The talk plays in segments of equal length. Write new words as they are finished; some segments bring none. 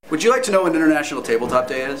Would you like to know when International Tabletop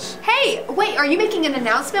Day is? Hey, wait, are you making an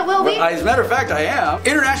announcement, Will? Well, as a matter of fact, I am.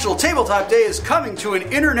 International Tabletop Day is coming to an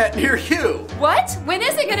internet near you. What? When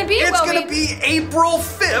is it going to be, It's going to be April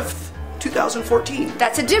 5th, 2014.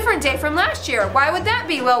 That's a different day from last year. Why would that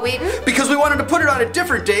be, Will Wheaton? Because we wanted to put it on a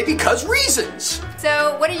different day because reasons.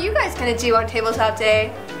 So, what are you guys going to do on Tabletop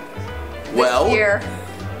Day Well, this year?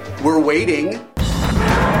 We're waiting.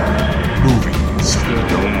 Movies.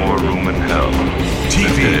 No more room in hell.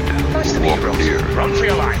 TV. Walk here. Run for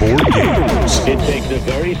your life. Board games. It takes a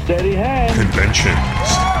very steady hand. Conventions.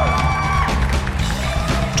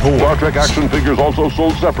 Star Trek Toys. action figures also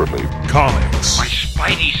sold separately. Comics. My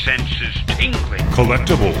spidey sense is tingling.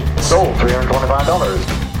 Collectibles. Sold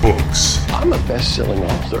 $325. Books. I'm a best-selling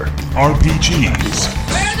author. RPGs.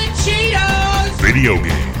 Where are the Cheetos? Video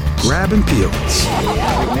games. Grab and peels.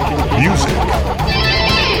 Music.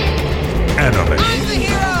 Anime. I'm the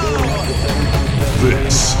hero!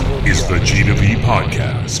 This is the G2V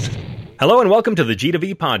Podcast. Hello and welcome to the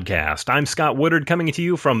G2V Podcast. I'm Scott Woodard coming to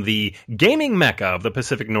you from the gaming mecca of the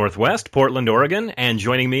Pacific Northwest, Portland, Oregon, and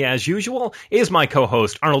joining me as usual is my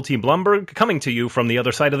co-host Arnold T. Blumberg coming to you from the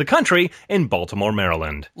other side of the country in Baltimore,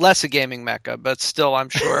 Maryland. Less a gaming mecca, but still, I'm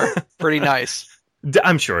sure, pretty nice.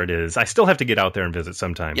 I'm sure it is. I still have to get out there and visit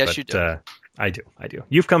sometime. Yes, but, you do. I do.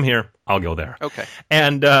 You've come here, I'll go there. Okay.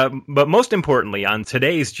 And but most importantly, on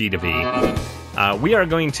today's G2V, we are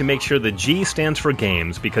going to make sure the G stands for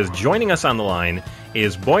games, because joining us on the line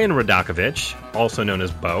is Boyan Radakovich, also known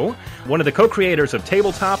as Bo, one of the co-creators of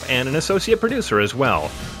Tabletop and an associate producer as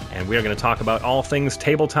well. And we are going to talk about all things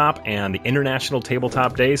tabletop and the International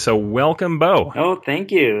Tabletop Day. So welcome, Bo. Oh,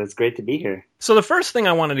 thank you. It's great to be here. So the first thing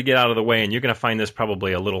I wanted to get out of the way, and you're going to find this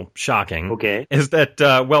probably a little shocking, Okay. is that,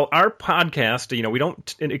 our podcast, we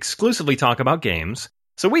don't exclusively talk about games.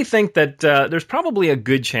 So we think that there's probably a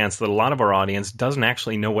good chance that a lot of our audience doesn't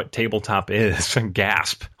actually know what tabletop is.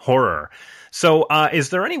 Gasp. Horror. So is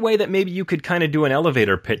there any way that maybe you could kind of do an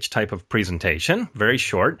elevator pitch type of presentation, very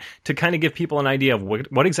short, to kind of give people an idea of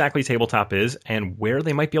what exactly tabletop is and where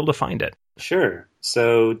they might be able to find it? Sure.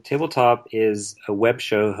 So Tabletop is a web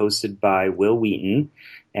show hosted by Will Wheaton,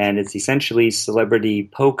 and it's essentially celebrity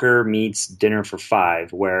poker meets dinner for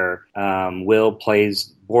five, where Will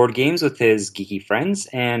plays board games with his geeky friends,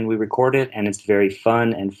 and we record it, and it's very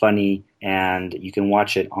fun and funny, and you can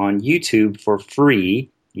watch it on YouTube for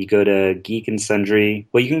free. You go to Geek and Sundry.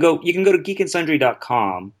 Well, you can go to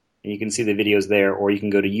geekandsundry.com and you can see the videos there, or you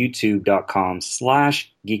can go to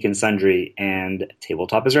youtube.com/Geek and Sundry, and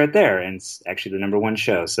Tabletop is right there, and it's actually the #1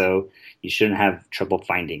 show, so you shouldn't have trouble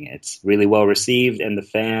finding it. It's really well received, and the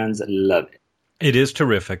fans love it. It is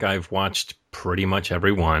terrific. I've watched pretty much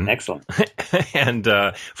every one. Excellent. And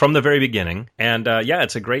from the very beginning. And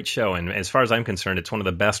it's a great show. And as far as I'm concerned, it's one of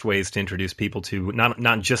the best ways to introduce people to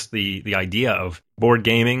not just the idea of board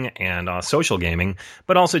gaming and social gaming,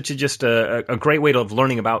 but also to just a great way of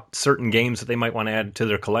learning about certain games that they might want to add to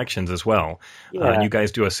their collections as well. Yeah. You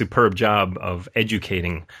guys do a superb job of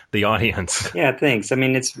educating the audience. Yeah, thanks. I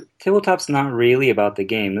mean, Tabletop's not really about the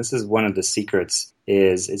game. This is one of the secrets.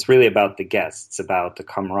 It's really about the guests. It's about the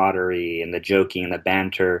camaraderie and the joking and the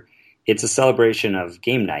banter. It's a celebration of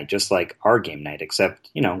game night, just like our game night, except,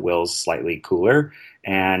 Will's slightly cooler,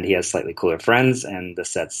 and he has slightly cooler friends, and the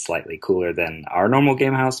set's slightly cooler than our normal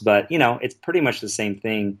game house. But, it's pretty much the same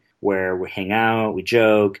thing, where we hang out, we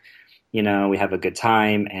joke, we have a good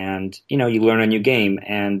time, and, you learn a new game.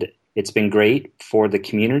 And it's been great for the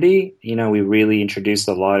community. We really introduced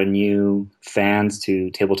a lot of new fans to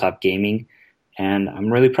tabletop gaming, and I'm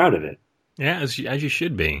really proud of it. Yeah, as you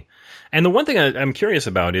should be. And the one thing I'm curious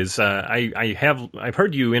about is I've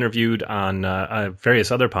heard you interviewed on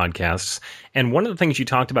various other podcasts, and one of the things you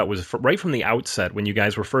talked about was right from the outset, when you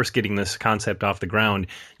guys were first getting this concept off the ground,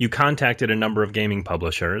 you contacted a number of gaming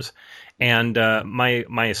publishers, and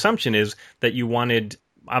my assumption is that you wanted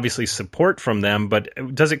obviously support from them, but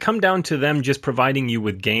does it come down to them just providing you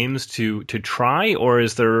with games to try, or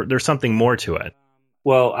is there's something more to it?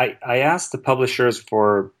 Well, I asked the publishers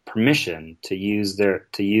for permission to use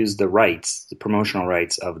the rights, the promotional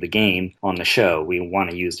rights of the game on the show. We want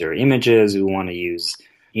to use their images, we want to use,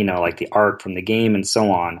 like the art from the game and so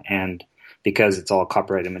on. And because it's all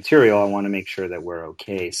copyrighted material, I want to make sure that we're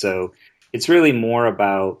okay. So it's really more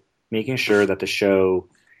about making sure that the show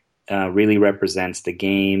really represents the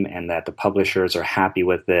game and that the publishers are happy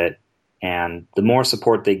with it. And the more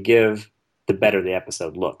support they give, the better the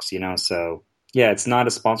episode looks, so. Yeah, it's not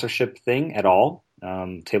a sponsorship thing at all.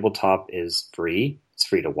 Tabletop is free. It's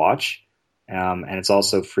free to watch. And it's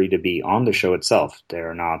also free to be on the show itself.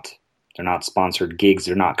 They're not sponsored gigs.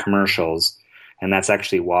 They're not commercials. And that's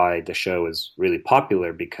actually why the show is really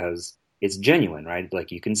popular, because it's genuine, right?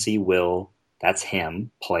 Like, you can see Will, that's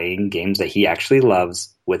him playing games that he actually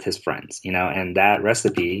loves with his friends, and that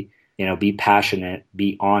recipe, be passionate,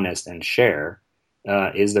 be honest, and share,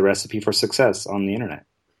 is the recipe for success on the internet.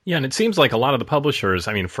 Yeah, and it seems like a lot of the publishers,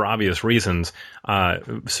 I mean, for obvious reasons,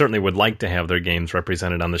 certainly would like to have their games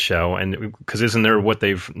represented on the show. And because isn't there what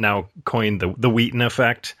they've now coined the Wheaton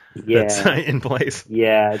effect that's in place?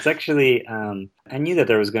 Yeah, it's actually, I knew that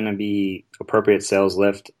there was going to be appropriate sales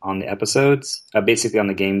lift on the episodes, basically on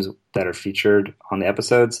the games that are featured on the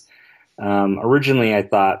episodes. Originally, I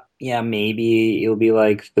thought, maybe it'll be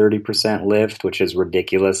like 30% lift, which is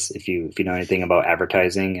ridiculous if you know anything about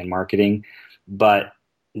advertising and marketing. But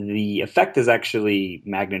the effect is actually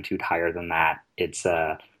magnitude higher than that. It's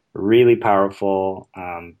really powerful.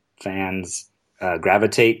 Fans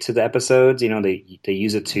gravitate to the episodes. They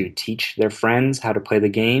use it to teach their friends how to play the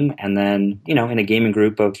game. And then, in a gaming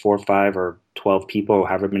group of 4 or 5 or 12 people,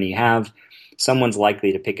 however many you have, someone's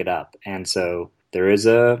likely to pick it up. And so there is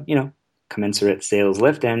a, commensurate sales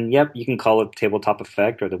lift. And yep, you can call it tabletop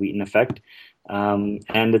effect or the Wheaton effect. And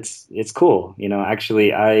it's cool.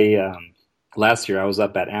 Actually, last year I was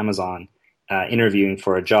up at Amazon interviewing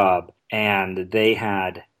for a job, and they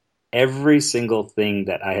had every single thing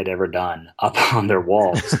that I had ever done up on their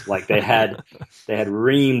walls. Like, they had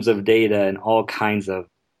reams of data and all kinds of.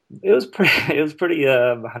 It was pretty.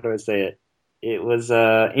 How do I say it? It was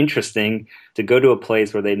interesting to go to a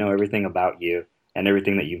place where they know everything about you and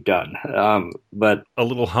everything that you've done. But a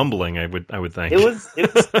little humbling, I would think. It was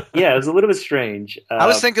yeah, it was a little bit strange. I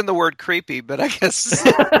was thinking the word creepy, but I guess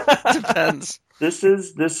it depends. This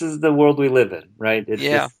is the world we live in, right?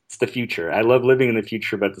 It's the future. I love living in the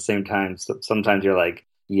future, but at the same time, sometimes you're like,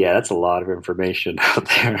 yeah, that's a lot of information out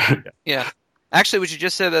there. Yeah. Actually, what you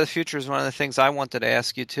just said about the future is one of the things I wanted to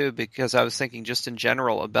ask you, too, because I was thinking just in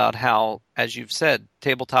general about how, as you've said,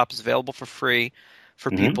 Tabletop is available for free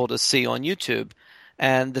for people to see on YouTube.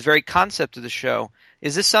 And the very concept of the show,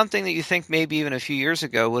 is this something that you think maybe even a few years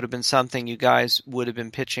ago would have been something you guys would have been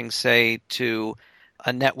pitching, say, to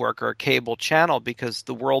a network or a cable channel? Because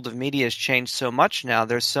the world of media has changed so much now.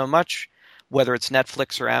 There's so much, whether it's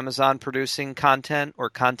Netflix or Amazon producing content or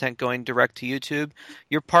content going direct to YouTube.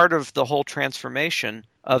 You're part of the whole transformation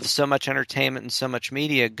of so much entertainment and so much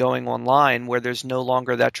media going online, where there's no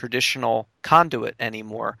longer that traditional conduit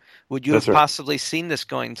anymore. Would you have possibly seen this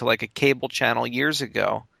going to like a cable channel years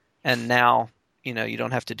ago, and now, you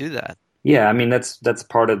don't have to do that? Yeah, I mean, that's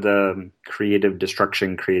part of the creative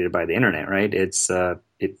destruction created by the internet, right?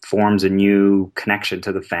 It forms a new connection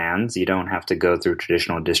to the fans. You don't have to go through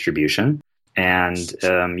traditional distribution. And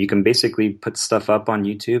you can basically put stuff up on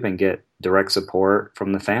YouTube and get direct support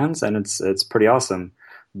from the fans, and it's pretty awesome.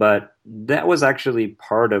 But that was actually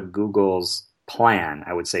part of Google's plan,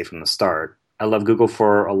 I would say, from the start. I love Google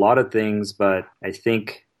for a lot of things, but I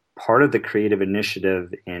think part of the creative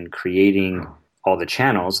initiative in creating all the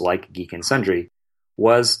channels like Geek and Sundry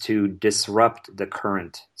was to disrupt the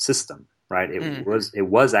current system, right? It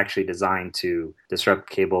was actually designed to disrupt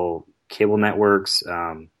cable networks,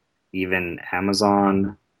 even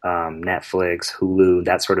Amazon, Netflix, Hulu,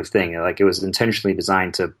 that sort of thing. Like, it was intentionally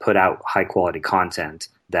designed to put out high quality content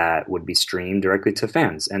that would be streamed directly to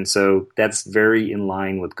fans. And so that's very in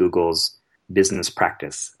line with Google's business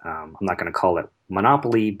practice. I'm not going to call it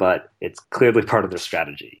monopoly, but it's clearly part of their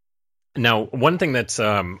strategy. Now, one thing that's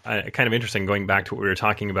kind of interesting, going back to what we were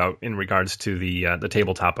talking about in regards to the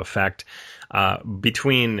tabletop effect,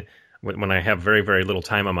 between when I have very, very little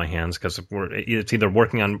time on my hands, because it's either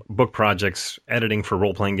working on book projects, editing for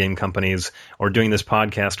role-playing game companies, or doing this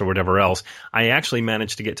podcast or whatever else, I actually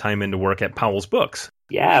managed to get time into work at Powell's Books.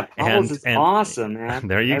 Yeah, Powell's is awesome, man.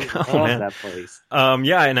 There you go, man. That place.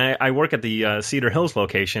 Yeah, and I work at the Cedar Hills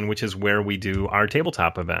location, which is where we do our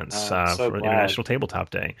tabletop events for International Tabletop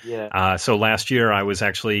Day. Yeah. So last year, I was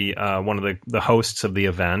actually one of the hosts of the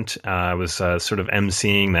event. I was sort of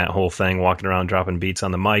emceeing that whole thing, walking around, dropping beats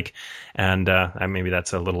on the mic, and maybe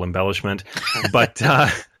that's a little embellishment, but.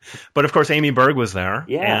 But of course, Amy Berg was there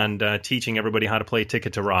and teaching everybody how to play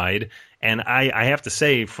Ticket to Ride. And I have to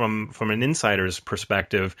say, from an insider's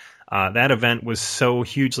perspective, that event was so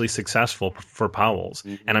hugely successful for Powell's.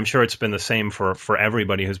 Mm-hmm. And I'm sure it's been the same for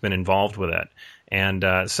everybody who's been involved with it. And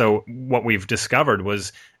so what we've discovered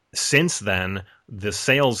was, since then, the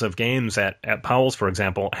sales of games at Powell's, for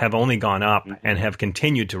example, have only gone up and have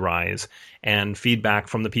continued to rise. And feedback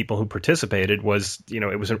from the people who participated was,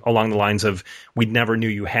 it was along the lines of, we never knew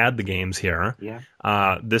you had the games here.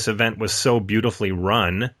 Yeah. This event was so beautifully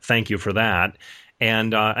run. Thank you for that.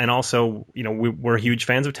 And also, we're huge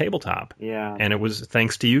fans of Tabletop. Yeah. And it was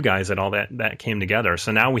thanks to you guys that all that came together.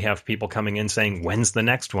 So now we have people coming in saying, when's the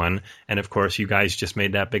next one? And of course, you guys just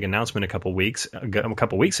made that big announcement a couple weeks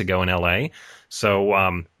ago in LA.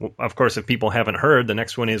 So, of course, if people haven't heard, the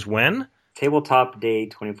next one is when? Tabletop Day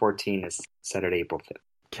 2014 is Saturday, April 5th.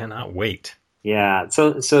 Cannot wait. Yeah.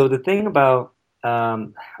 So the thing about,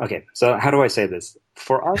 okay, so how do I say this?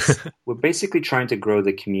 For us, we're basically trying to grow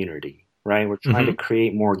the community. Right, we're trying to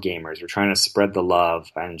create more gamers. We're trying to spread the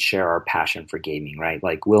love and share our passion for gaming. Right,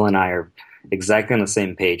 like Will and I are exactly on the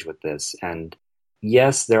same page with this. And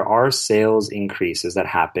yes, there are sales increases that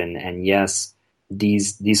happen, and yes,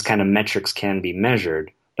 these kind of metrics can be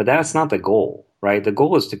measured. But that's not the goal, right? The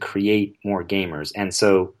goal is to create more gamers. And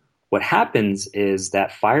so what happens is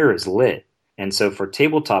that fire is lit. And so for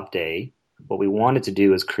Tabletop Day, what we wanted to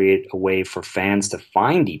do is create a way for fans to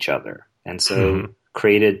find each other. And so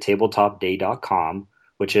created tabletopday.com,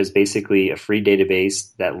 which is basically a free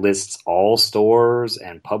database that lists all stores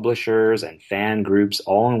and publishers and fan groups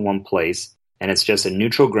all in one place. And it's just a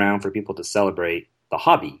neutral ground for people to celebrate the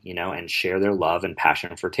hobby, and share their love and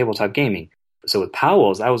passion for tabletop gaming. So with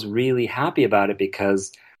Powell's, I was really happy about it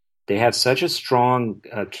because they have such a strong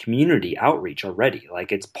community outreach already.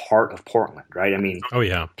 Like, it's part of Portland, right? I mean, oh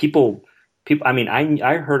yeah, people. I mean,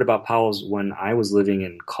 I heard about Powell's when I was living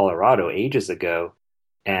in Colorado ages ago,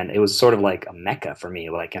 and it was sort of like a mecca for me.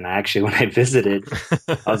 Like, and actually, when I visited,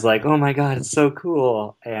 I was like, "Oh my god, it's so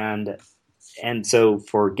cool!" And so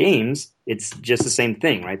for games, it's just the same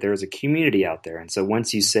thing, right? There is a community out there, and so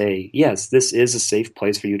once you say, "Yes, this is a safe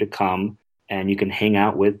place for you to come," and you can hang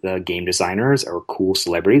out with game designers or cool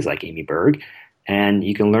celebrities like Amy Berg, and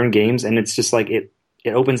you can learn games, and it's just like it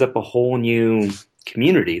opens up a whole new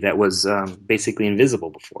community that was basically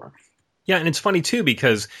invisible before. Yeah, and it's funny too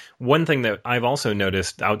because one thing that I've also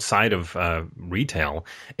noticed outside of retail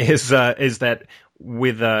is that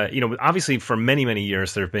with obviously for many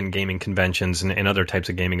years there have been gaming conventions and other types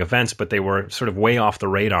of gaming events, but they were sort of way off the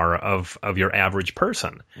radar of your average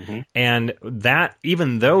person, and that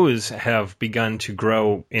even those have begun to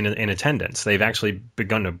grow in attendance. They've actually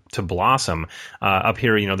begun to blossom. Up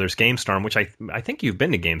here, there's GameStorm, which I think you've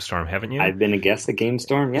been to GameStorm, haven't you? I've been a guest at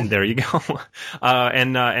GameStorm. Yeah, there you go.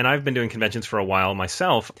 And I've been doing conventions for a while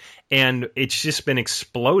myself. And it's just been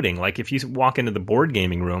exploding. Like if you walk into the board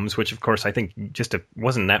gaming rooms, which of course I think just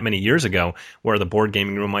wasn't that many years ago, where the board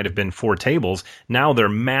gaming room might have been 4 tables. Now they're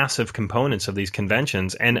massive components of these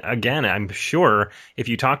conventions. And again, I'm sure if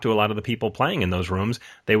you talk to a lot of the people playing in those rooms,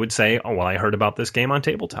 they would say, "Oh, well, I heard about this game on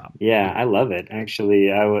Tabletop." Yeah, I love it. Actually,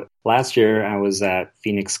 last year I was at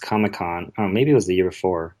Phoenix Comic-Con. Oh, maybe it was the year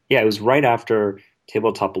before. Yeah, it was right after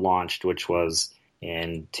Tabletop launched, which was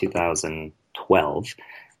in 2012.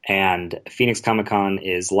 And Phoenix Comic-Con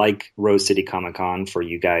is like Rose City Comic-Con for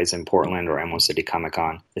you guys in Portland, or Emerald City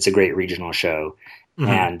Comic-Con. It's a great regional show.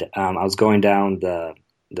 And I was going down the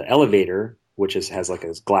elevator, which has like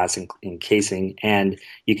a glass encasing, and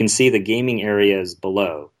you can see the gaming areas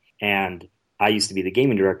below. And I used to be the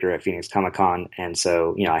gaming director at Phoenix Comic-Con, and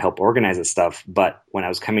so I help organize this stuff. But when I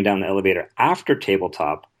was coming down the elevator after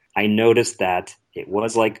Tabletop, I noticed that it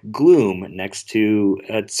was like Gloom next to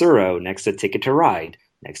Tsuro, next to Ticket to Ride,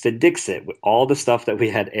 next to Dixit, with all the stuff that we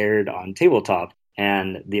had aired on Tabletop.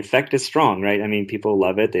 And the effect is strong, right? I mean, people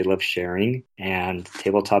love it. They love sharing. And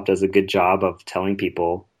Tabletop does a good job of telling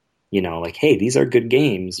people, like, hey, these are good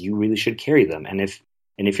games. You really should carry them. And if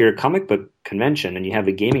you're a comic book convention and you have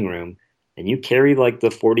a gaming room and you carry like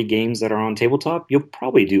the 40 games that are on Tabletop, you'll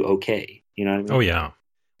probably do okay. You know what I mean? Oh, yeah.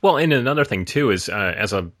 Well, and another thing, too, is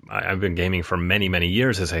I've been gaming for many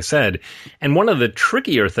years, as I said, and one of the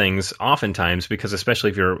trickier things oftentimes, because especially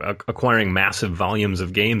if you're acquiring massive volumes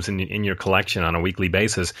of games in your collection on a weekly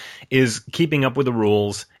basis, is keeping up with the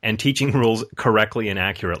rules and teaching rules correctly and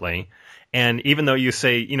accurately. And even though you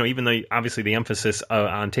say, even though obviously the emphasis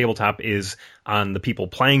on Tabletop is on the people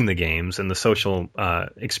playing the games and the social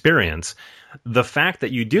experience, the fact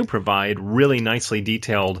that you do provide really nicely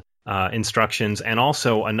detailed instructions and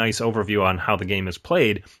also a nice overview on how the game is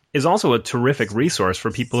played is also a terrific resource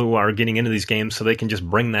for people who are getting into these games, so they can just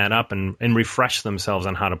bring that up and refresh themselves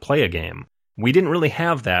on how to play a game. We didn't really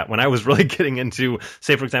have that when I was really getting into,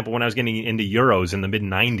 say, for example, when I was getting into Euros in the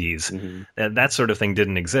mid-90s. That sort of thing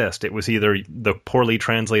didn't exist. It was either the poorly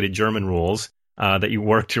translated German rules that you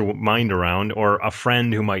worked your mind around, or a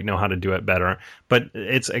friend who might know how to do it better. But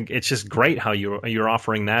it's just great how you're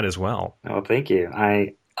offering that as well. Oh, thank you.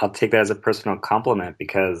 I'll take that as a personal compliment,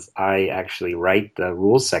 because I actually write the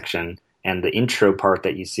rules section, and the intro part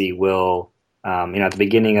that you see Will, at the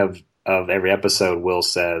beginning of every episode, Will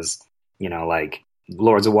says, like,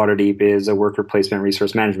 Lords of Waterdeep is a worker placement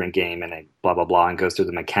resource management game, and blah, blah, blah, and goes through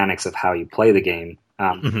the mechanics of how you play the game.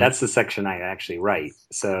 That's the section I actually write.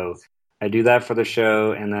 So I do that for the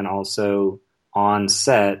show, and then also on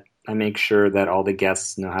set, I make sure that all the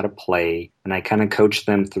guests know how to play, and I kind of coach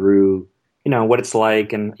them through, what it's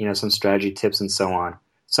like and, some strategy tips and so on.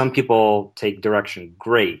 Some people take direction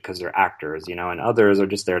great because they're actors, and others are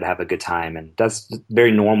just there to have a good time, and that's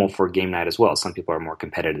very normal for game night as well. Some people are more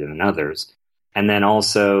competitive than others. And then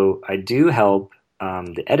also, I do help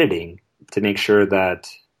the editing to make sure that,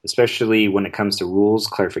 especially when it comes to rules,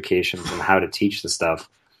 clarifications, and how to teach the stuff,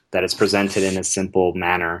 that it's presented in a simple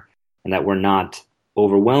manner and that we're not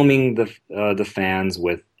overwhelming the fans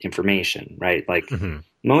with information, right? Like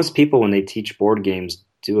most people, when they teach board games,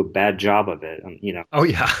 do a bad job of it, Oh,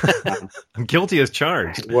 yeah. I'm guilty as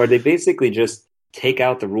charged. Where they basically just take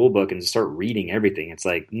out the rule book and just start reading everything. It's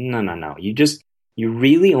like, no. You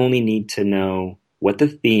really only need to know what the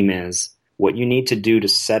theme is, what you need to do to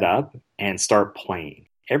set up and start playing.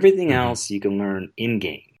 Everything else you can learn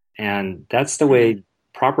in-game. And that's the way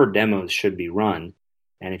proper demos should be run.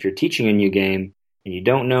 And if you're teaching a new game and you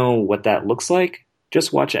don't know what that looks like,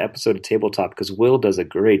 just watch an episode of Tabletop because Will does a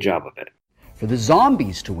great job of it. For the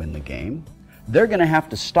zombies to win the game, they're going to have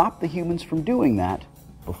to stop the humans from doing that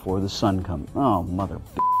before the sun comes. Oh, mother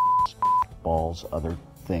balls, other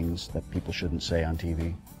things that people shouldn't say on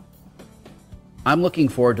TV. I'm looking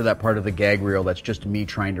forward to that part of the gag reel that's just me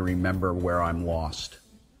trying to remember where I'm lost.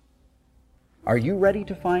 Are you ready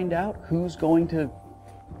to find out who's going to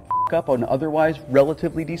up an otherwise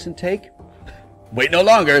relatively decent take? Wait no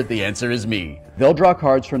longer. The answer is me. They'll draw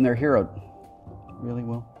cards from their hero. Really,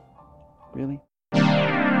 Will? Really?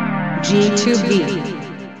 G2B.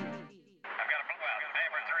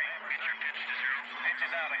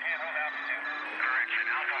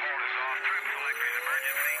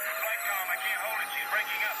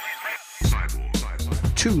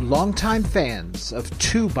 Two longtime fans of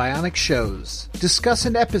two Bionic shows discuss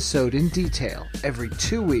an episode in detail every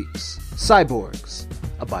 2 weeks. Cyborgs,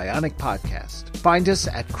 a Bionic podcast. Find us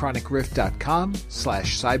at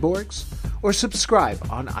chronicrift.com/cyborgs or subscribe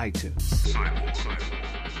on iTunes.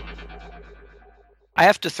 I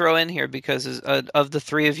have to throw in here because of the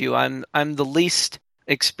three of you, I'm the least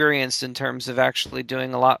experienced in terms of actually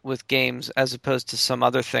doing a lot with games as opposed to some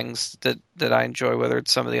other things that I enjoy, whether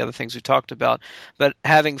it's some of the other things we talked about. But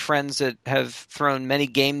having friends that have thrown many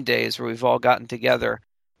game days where we've all gotten together,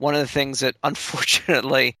 one of the things that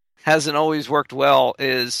unfortunately hasn't always worked well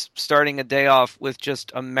is starting a day off with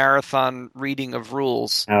just a marathon reading of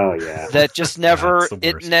rules. Oh yeah, that just never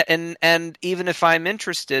and even if I'm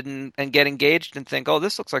interested and get engaged and think, oh,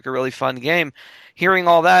 this looks like a really fun game, hearing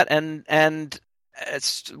all that and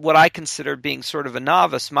it's what I consider being sort of a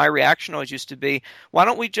novice. My reaction always used to be, why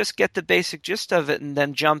don't we just get the basic gist of it and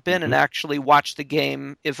then jump in and actually watch the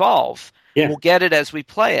game evolve? Yeah. We'll get it as we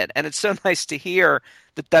play it. And it's so nice to hear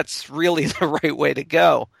that that's really the right way to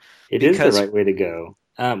go. It is the right way to go.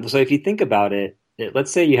 So if you think about it,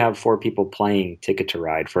 let's say you have 4 people playing Ticket to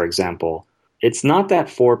Ride, for example. It's not that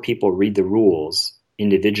 4 people read the rules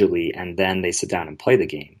individually and then they sit down and play the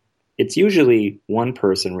game. It's usually one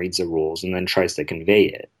person reads the rules and then tries to convey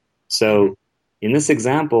it. So in this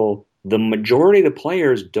example, the majority of the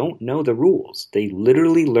players don't know the rules. They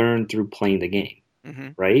literally learn through playing the game,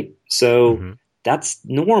 right? So that's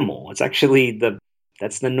normal. It's actually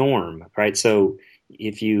that's the norm, right? So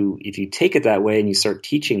if you take it that way and you start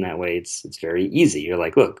teaching that way, it's very easy. You're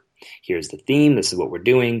like, look, here's the theme. This is what we're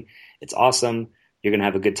doing. It's awesome. You're going to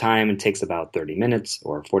have a good time. It takes about 30 minutes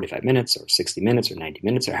or 45 minutes or 60 minutes or 90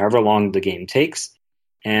 minutes or however long the game takes.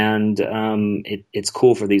 And it's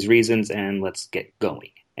cool for these reasons, and let's get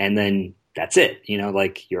going. And then that's it.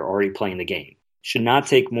 Like you're already playing the game. Should not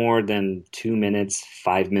take more than 2 minutes,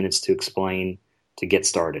 5 minutes to explain to get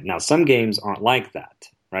started. Now, some games aren't like that,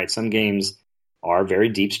 right? Some games are very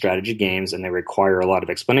deep strategy games, and they require a lot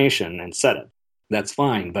of explanation and setup. That's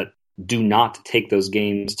fine, but do not take those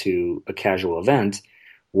games to a casual event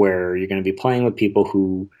where you're going to be playing with people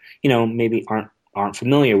who, maybe aren't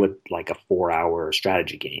familiar with like a 4-hour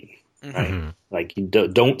strategy game, right? Like you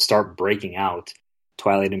don't start breaking out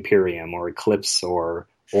Twilight Imperium or Eclipse or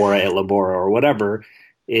Aura et Labora or whatever,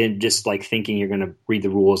 in just like thinking you're going to read the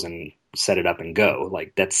rules and set it up and go.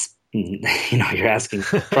 Like that's, you're asking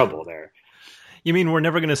for trouble there. You mean we're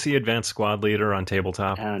never going to see Advanced Squad Leader on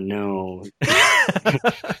Tabletop? No.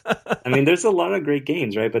 I mean, there's a lot of great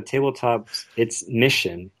games, right? But Tabletop, its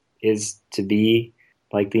mission is to be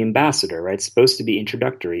like the ambassador, right? It's supposed to be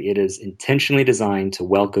introductory. It is intentionally designed to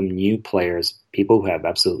welcome new players, people who have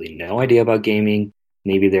absolutely no idea about gaming.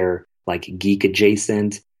 Maybe they're like geek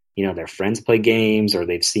adjacent. their friends play games, or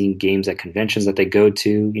they've seen games at conventions that they go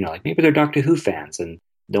to, like maybe they're Doctor Who fans, and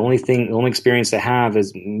the only experience they have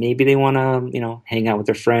is maybe they want to, hang out with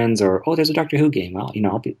their friends, or, oh, there's a Doctor Who game.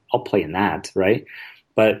 I'll play in that, right?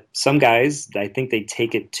 But some guys, I think they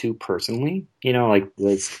take it too personally, like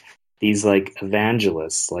these like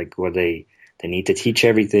evangelists, like where they need to teach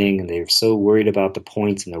everything, and they're so worried about the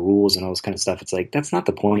points and the rules and all this kind of stuff. It's like, that's not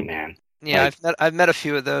the point, man. Yeah, like, I've met a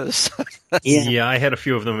few of those. Yeah, I had a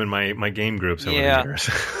few of them in my game groups over the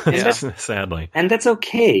years. Sadly, and that's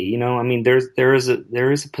okay. I mean, there is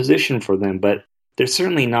a position for them, but they're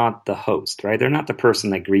certainly not the host, right? They're not the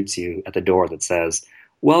person that greets you at the door that says,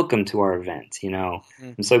 "Welcome to our event."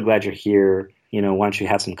 I'm so glad you're here. Why don't you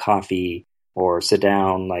have some coffee or sit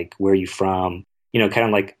down? Like, where are you from? Kind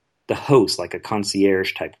of like the host, like a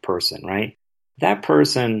concierge type person, right? That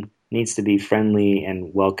person needs to be friendly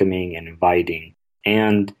and welcoming and inviting,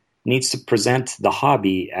 and needs to present the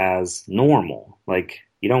hobby as normal. Like,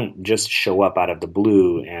 you don't just show up out of the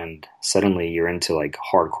blue and suddenly you're into like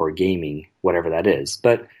hardcore gaming, whatever that is.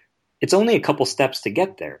 But it's only a couple steps to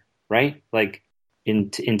get there, right? Like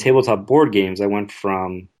in tabletop board games, I went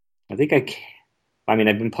from, I've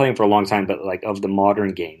been playing for a long time, but like of the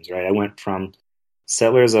modern games, right? I went from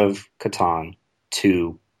Settlers of Catan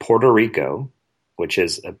to Puerto Rico, which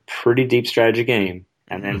is a pretty deep strategy game.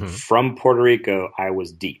 And then from Puerto Rico, I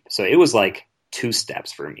was deep. So it was like 2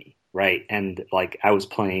 steps for me, right? And like I was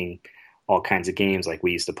playing all kinds of games. Like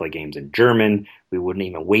we used to play games in German. We wouldn't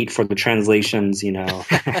even wait for the translations,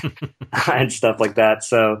 and stuff like that.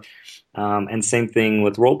 So, and same thing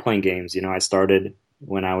with role-playing games. I started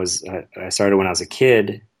when I was a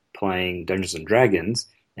kid playing Dungeons and Dragons,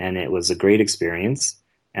 and it was a great experience.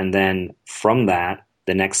 And then from that,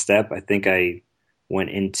 the next step, I think I went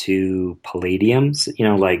into Palladiums,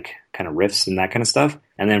 like kind of riffs and that kind of stuff.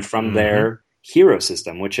 And then from there, Hero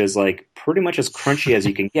System, which is like pretty much as crunchy as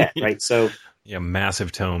you can get, right? So yeah,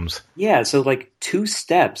 massive tomes. Yeah, so like 2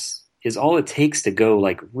 steps is all it takes to go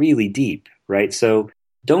like really deep, right? So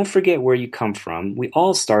don't forget where you come from. We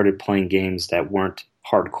all started playing games that weren't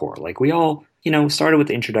hardcore. Like we all, started with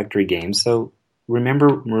the introductory games. So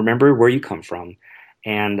remember where you come from,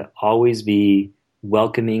 and always be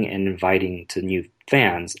welcoming and inviting to new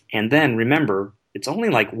fans. And then remember, it's only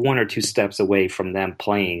like 1 or 2 steps away from them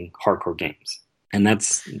playing hardcore games. And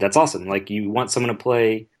that's awesome. Like you want someone to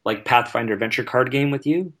play like Pathfinder adventure card game with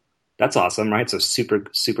you. That's awesome, right? So super,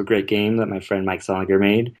 super great game that my friend Mike Selinger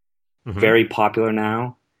made. Very popular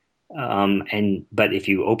now. But if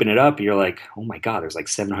you open it up, you're like, oh my God, there's like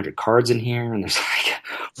 700 cards in here. And there's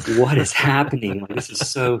like, what is happening? Like, this is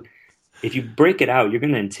so, if you break it out, you're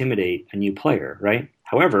going to intimidate a new player, right?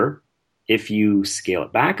 However, if you scale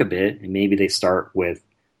it back a bit, and maybe they start with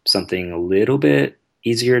something a little bit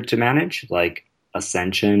easier to manage, like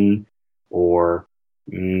Ascension, or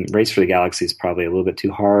Race for the Galaxy is probably a little bit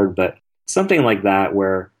too hard, but something like that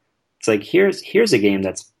where it's like, here's a game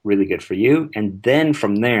that's really good for you, and then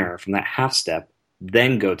from there, from that half step,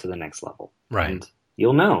 then go to the next level. Right. And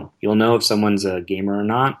you'll know if someone's a gamer or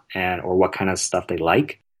not, or what kind of stuff they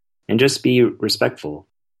like, and just be respectful.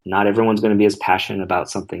 Not everyone's going to be as passionate about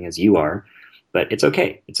something as you are, but it's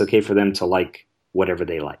okay. It's okay for them to like whatever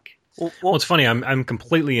they like. Well, it's funny. I'm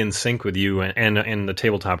completely in sync with you and the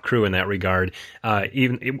tabletop crew in that regard.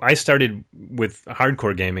 I started with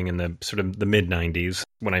hardcore gaming in the sort of the mid '90s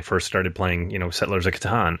when I first started playing, Settlers of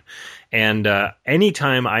Catan, and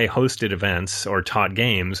anytime I hosted events or taught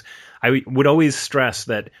games, I would always stress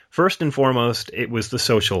that first and foremost, it was the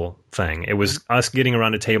social thing. It was us getting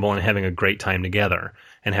around a table and having a great time together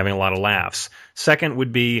and having a lot of laughs. Second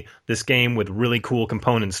would be this game with really cool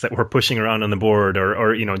components that we're pushing around on the board,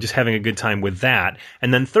 or just having a good time with that.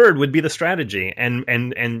 And then third would be the strategy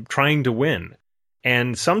and trying to win.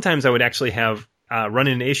 And sometimes I would actually have run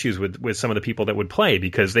into issues with some of the people that would play,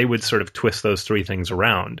 because they would sort of twist those 3 things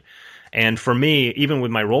around. And for me, even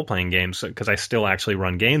with my role-playing games, because I still actually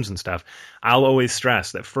run games and stuff, I'll always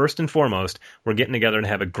stress that first and foremost, we're getting together and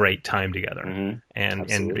have a great time together,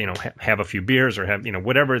 and have a few beers, or have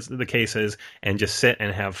whatever the case is, and just sit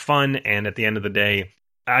and have fun. And at the end of the day,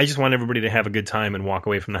 I just want everybody to have a good time and walk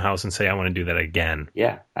away from the house and say, I want to do that again.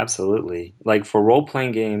 Yeah, absolutely. Like for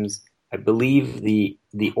role-playing games, I believe the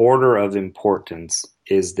order of importance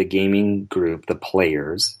is the gaming group, the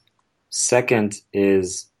players. Second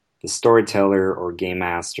is the storyteller or game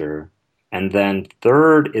master. And then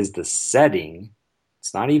third is the setting.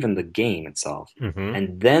 It's not even the game itself.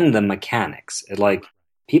 And then the mechanics.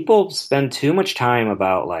 People spend too much time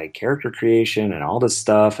about like character creation and all this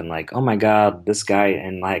stuff, and like, oh my God, this guy.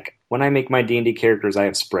 And like when I make my D&D characters, I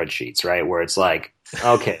have spreadsheets, right? Where it's like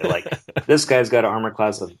okay, like this guy's got an armor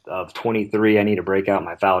class of 23. I need to break out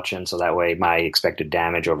my falchion so that way my expected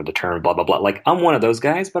damage over the turn, blah, blah, blah. Like, I'm one of those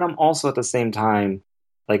guys, but I'm also at the same time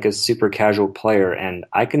like a super casual player, and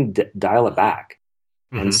I can dial it back.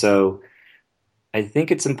 Mm-hmm. And so I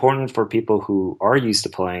think it's important for people who are used to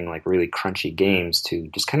playing like really crunchy games to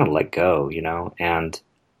just kind of let go, you know, and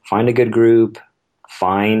find a good group,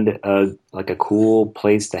 find a cool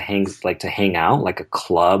place to hang out, like a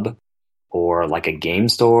club or like a game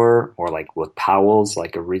store, or like with Powell's,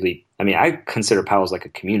 like I consider Powell's like a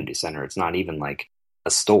community center. It's not even like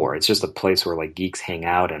a store. It's just a place where like geeks hang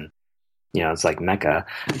out, and, you know, it's like Mecca.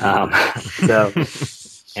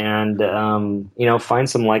 You know, find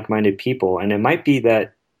some like-minded people. And it might be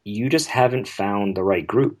that you just haven't found the right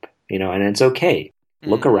group, you know, and it's okay.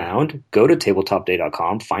 Look around, go to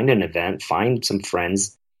tabletopday.com, find an event, find some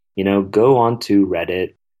friends, you know, go onto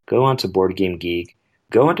Reddit, go onto Board Game Geek,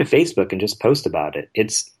 go onto Facebook and just post about it.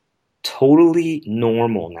 It's totally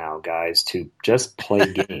normal now, guys, to just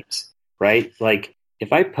play games, right? Like,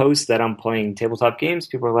 if I post that I'm playing tabletop games,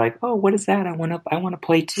 people are like, "Oh, what is that? I want to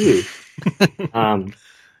play too."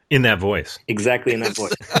 In that voice. Exactly, in that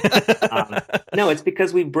voice. No, it's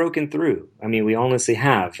because we've broken through. I mean, we honestly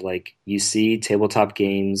have. Like, you see tabletop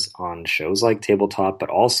games on shows like Tabletop, but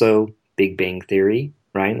also Big Bang Theory,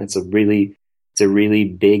 right? It's a really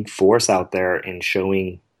big force out there in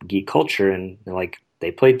showing geek culture, and like,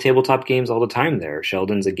 they play tabletop games all the time there.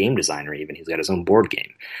 Sheldon's a game designer even. He's got his own board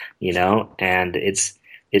game, you know, and it's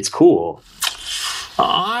cool.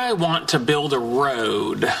 I want to build a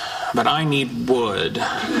road, but I need wood. Do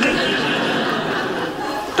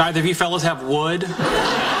either of you fellas have wood?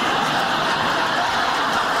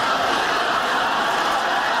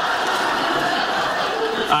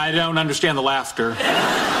 I don't understand the laughter.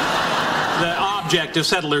 The object of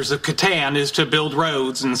Settlers of Catan is to build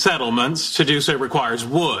roads and settlements. To do so requires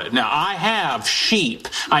wood. Now, I have sheep.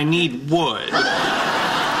 I need wood.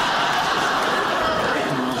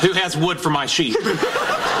 Who has wood for my sheep?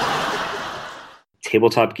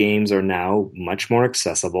 Tabletop games are now much more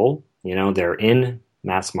accessible. You know, they're in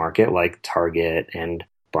mass market like Target and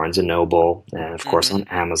Barnes & Noble, and of course on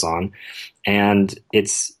Amazon. And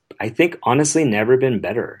it's, I think, honestly never been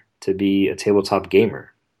better to be a tabletop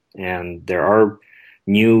gamer. And there are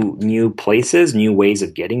new places, new ways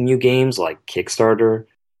of getting new games like Kickstarter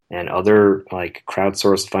and other like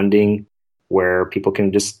crowdsourced funding where people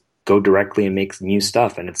can just go directly and make new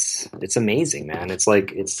stuff. And it's amazing, man. It's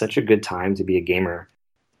like, it's such a good time to be a gamer.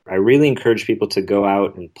 I really encourage people to go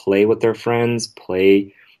out and play with their friends,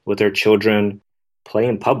 play with their children, play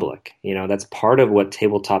in public. You know, that's part of what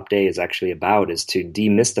Tabletop Day is actually about, is to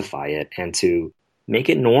demystify it and to make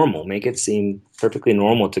it normal, make it seem perfectly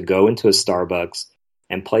normal to go into a Starbucks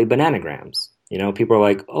and play Bananagrams. You know, people are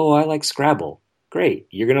like, "Oh, I like Scrabble." Great.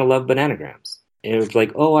 You're going to love Bananagrams. And it's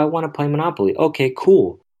like, "Oh, I want to play Monopoly." Okay,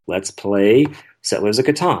 cool. Let's play Settlers of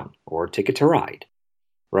Catan or Ticket to Ride,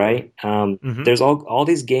 right? There's all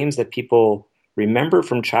these games that people remember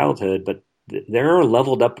from childhood, but there are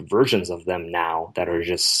leveled up versions of them now that are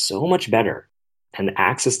just so much better. And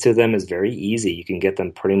access to them is very easy. You can get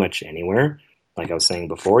them pretty much anywhere. Like I was saying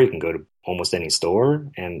before, you can go to almost any store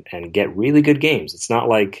and get really good games. It's not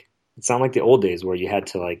like the old days where you had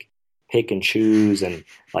to like pick and choose, and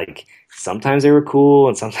like sometimes they were cool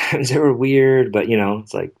and sometimes they were weird, but you know,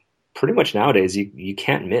 it's like pretty much nowadays you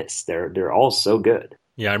can't miss. They're all so good.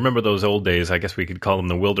 Yeah, I remember those old days. I guess we could call them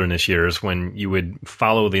the wilderness years, when you would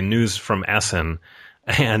follow the news from Essen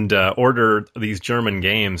and order these German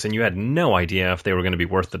games, and you had no idea if they were going to be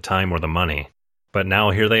worth the time or the money. But now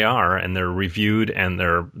here they are, and they're reviewed, and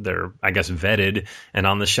they're I guess vetted, and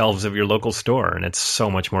on the shelves of your local store, and it's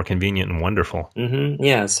so much more convenient and wonderful. Mm-hmm.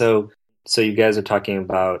 Yeah. So you guys are talking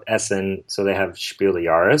about Essen. So they have Spiel des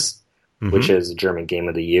Jahres, which is a German Game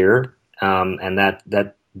of the Year, and that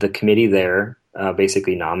the committee there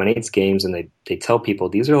basically nominates games, and they tell people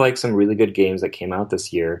these are like some really good games that came out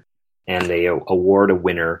this year, and they award a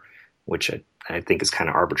winner, which I think is kind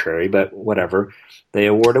of arbitrary, but whatever. They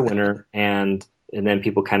award a winner, and then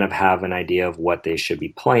people kind of have an idea of what they should be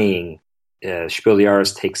playing. Spiel des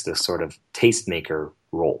Jahres takes this sort of tastemaker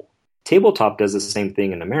role. Tabletop does the same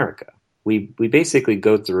thing in America. We basically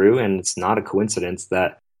go through, and it's not a coincidence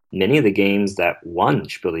that many of the games that won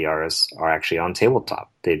Spiel des Jahres are actually on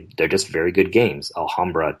Tabletop. They're just very good games.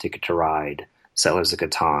 Alhambra, Ticket to Ride, Settlers of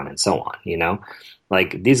Catan, and so on. You know,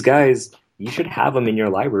 like these guys, you should have them in your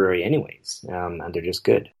library anyways, and they're just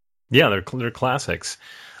good. Yeah, they're classics.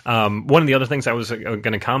 One of the other things I was going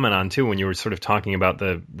to comment on too, when you were sort of talking about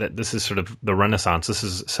that this is sort of the Renaissance, this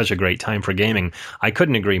is such a great time for gaming. I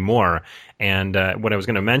couldn't agree more. And what I was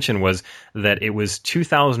going to mention was that it was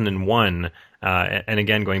 2001. And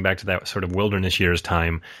again, going back to that sort of wilderness years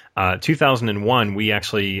time, 2001,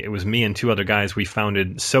 it was me and two other guys, we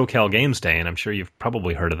founded SoCal Games Day, and I'm sure you've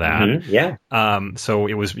probably heard of that. Mm-hmm. Yeah. So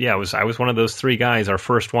I was one of those three guys. Our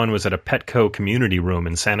first one was at a Petco community room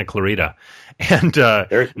in Santa Clarita. And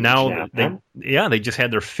now they just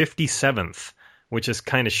had their 57th, which is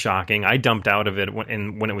kind of shocking. I dumped out of it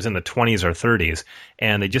when it was in the 20s or 30s,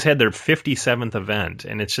 and they just had their 57th event,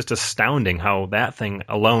 and it's just astounding how that thing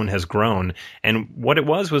alone has grown. And what it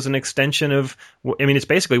was an extension of, it's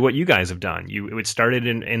basically what you guys have done. It started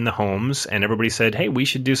in the homes, and everybody said, hey, we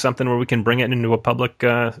should do something where we can bring it into a public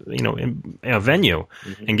venue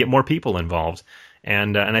mm-hmm. and get more people involved.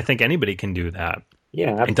 And I think anybody can do that.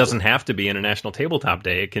 Yeah, absolutely. It doesn't have to be International Tabletop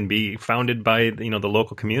Day. It can be founded by the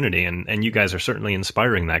local community, and you guys are certainly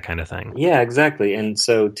inspiring that kind of thing. Yeah, exactly. And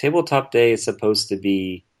so Tabletop Day is supposed to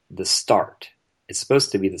be the start. It's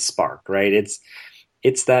supposed to be the spark, right? It's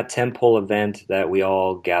that tentpole event that we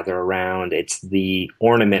all gather around. It's the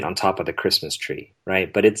ornament on top of the Christmas tree,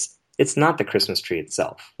 right? But it's not the Christmas tree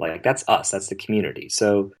itself. Like, that's us. That's the community.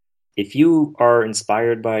 So if you are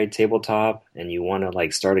inspired by tabletop and you want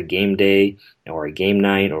to start a game day or a game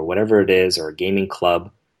night or whatever it is, or a gaming club,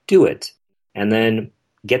 do it. And then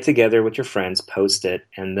get together with your friends, post it,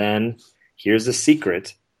 and then here's the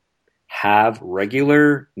secret: have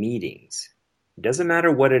regular meetings. It doesn't matter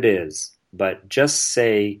what it is, but just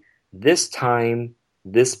say this time,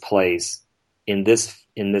 this place, in this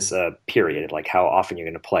period, like how often you're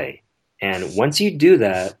going to play. And once you do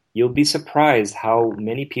that, you'll be surprised how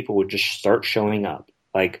many people would just start showing up.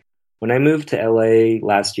 Like, when I moved to LA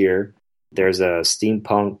last year, there's a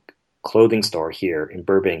steampunk clothing store here in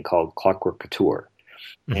Burbank called Clockwork Couture.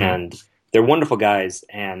 Mm-hmm. And they're wonderful guys,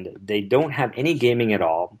 and they don't have any gaming at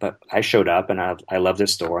all, but I showed up, and I love their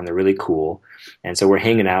store, and they're really cool. And so we're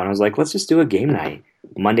hanging out, and I was like, let's just do a game night,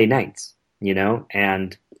 Monday nights,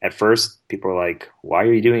 And at first, people were like, why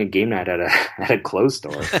are you doing a game night at a clothes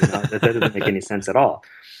store? That doesn't make any sense at all.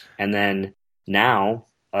 And then now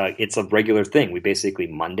it's a regular thing. We basically,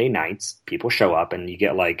 Monday nights, people show up, and you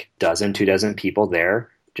get 2 dozen people there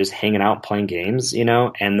just hanging out, playing games,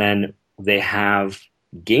 and then they have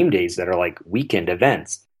game days that are weekend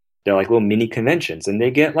events. They're little mini conventions, and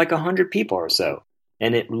they get 100 people or so.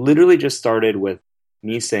 And it literally just started with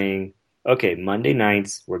me saying, okay, Monday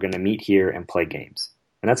nights, we're going to meet here and play games.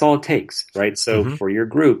 And that's all it takes, right? So mm-hmm. for your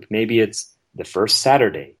group, maybe it's the first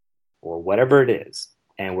Saturday or whatever it is.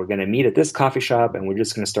 And we're going to meet at this coffee shop, and we're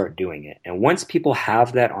just going to start doing it. And once people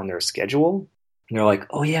have that on their schedule, they're like,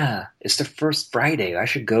 oh yeah, it's the first Friday. I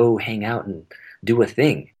should go hang out and do a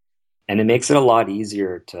thing. And it makes it a lot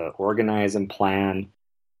easier to organize and plan.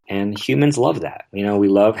 And humans love that. We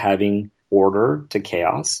love having order to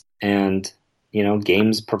chaos. And,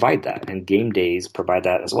 games provide that. And game days provide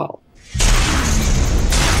that as well.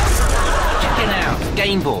 Check it out.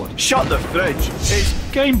 Game board. Shut the fridge.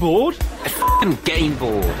 It's game board. It's f***ing game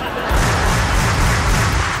board.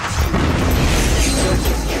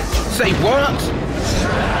 Say what?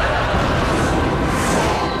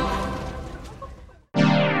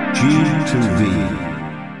 G2V.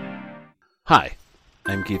 Hi,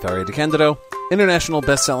 I'm Keith R. DeCandido, international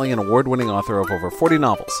best-selling and award-winning author of over 40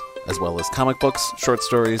 novels, as well as comic books, short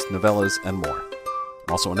stories, novellas, and more.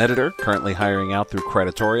 I'm also an editor, currently hiring out through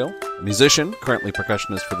Creditorial, a musician, currently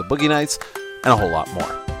percussionist for the Boogie Nights, and a whole lot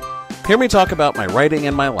more. Hear me talk about my writing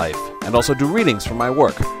and my life, and also do readings from my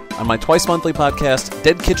work on my twice-monthly podcast,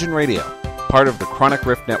 Dead Kitchen Radio, part of the Chronic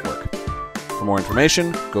Rift Network. For more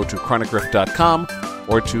information, go to chronicrift.com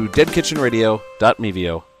or to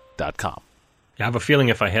deadkitchenradio.mevio.com. I have a feeling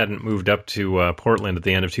if I hadn't moved up to Portland at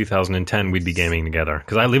the end of 2010, we'd be gaming together.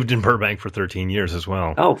 Because I lived in Burbank for 13 years as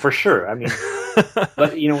well. Oh, for sure. I mean,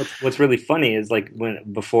 but what's really funny is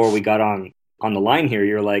before we got on the line here,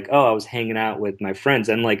 you're like, oh, I was hanging out with my friends,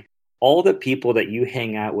 and all the people that you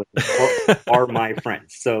hang out with are my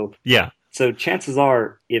friends. So yeah. So chances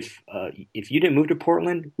are, if you didn't move to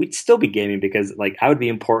Portland, we'd still be gaming, because I would be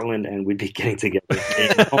in Portland and we'd be getting together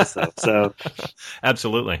also. So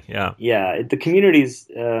absolutely, yeah, yeah. The community's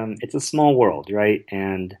it's a small world, right?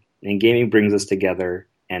 And gaming brings us together.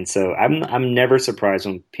 And so I'm never surprised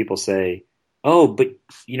when people say, "Oh, but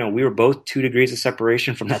we were both 2 degrees of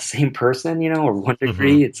separation from that same person, or 1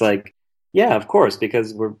 degree." Mm-hmm. It's yeah, of course,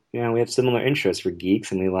 because we have similar interests. We're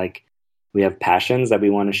geeks, and we have passions that we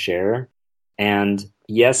want to share. And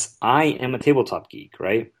yes, I am a tabletop geek,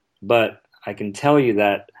 right? But I can tell you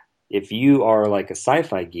that if you are like a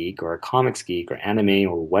sci-fi geek or a comics geek or anime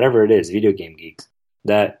or whatever it is, video game geeks,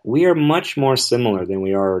 that we are much more similar than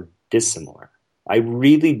we are dissimilar. I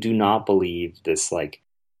really do not believe this like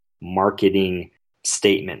marketing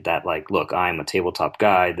statement that like, look, I'm a tabletop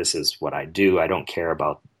guy. This is what I do. I don't care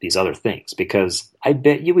about these other things, because I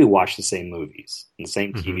bet you we watch the same movies and the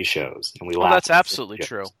same TV shows and we laugh. Well, that's absolutely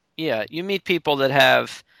true. Yeah, you meet people that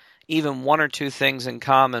have even one or two things in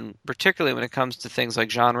common, particularly when it comes to things like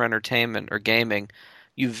genre entertainment or gaming.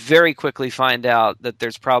 You very quickly find out that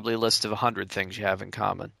there's probably a list of 100 things you have in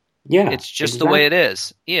common. Yeah, it's just the way it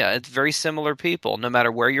is. Yeah, it's very similar people, no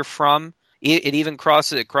matter where you're from. It even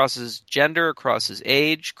crosses gender, crosses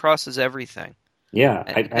age, crosses everything. Yeah,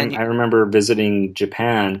 I remember visiting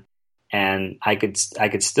Japan, and I could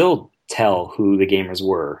still tell who the gamers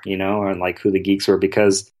were, and like who the geeks were,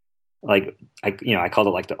 because like I called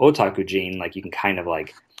it like the otaku gene. Like you can kind of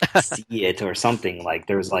like see it or something. Like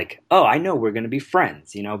there's like, oh, I know we're going to be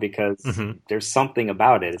friends, because there's something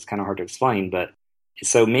about it. It's kind of hard to explain, but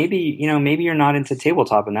so maybe you're not into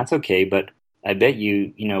tabletop, and that's okay. But I bet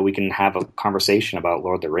we can have a conversation about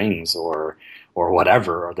Lord of the Rings or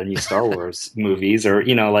whatever, or the new Star Wars movies, or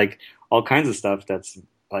like all kinds of stuff that's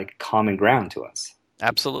like common ground to us.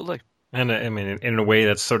 Absolutely. And I mean, in a way,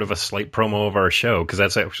 that's sort of a slight promo of our show, because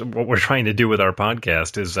that's what we're trying to do with our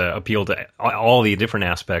podcast is appeal to all the different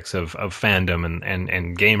aspects of fandom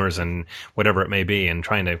and gamers and whatever it may be, and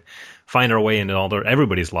trying to find our way into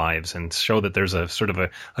everybody's lives and show that there's a sort of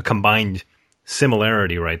a combined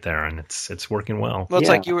similarity right there, and it's working well. Well, it's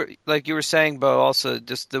like you were saying, Bo. Also,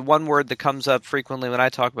 just the one word that comes up frequently when I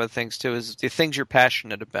talk about things too is the things you're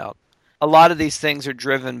passionate about. A lot of these things are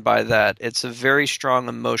driven by that. It's a very strong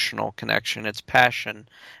emotional connection. It's passion,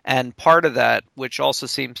 and part of that, which also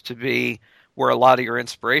seems to be where a lot of your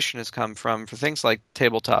inspiration has come from for things like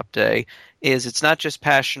Tabletop Day, is it's not just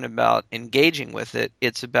passion about engaging with it;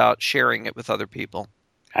 it's about sharing it with other people.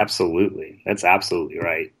 Absolutely. That's absolutely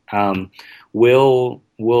right.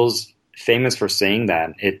 Will's famous for saying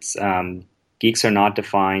that. It's geeks are not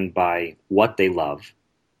defined by what they love,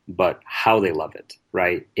 but how they love it,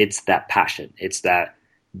 right? It's that passion. It's that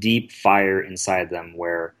deep fire inside them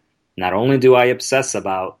where not only do I obsess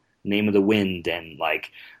about Name of the Wind and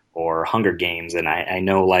like, or Hunger Games, and I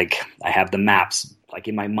know like I have the maps like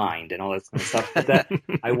in my mind and all that kind of stuff, but that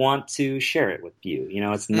I want to share it with you.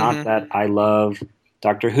 It's not that I love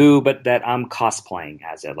Doctor Who, but that I'm cosplaying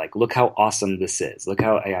as it. Like, look how awesome this is. Look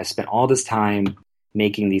how I spent all this time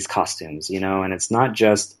making these costumes, and it's not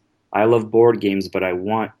just I love board games, but I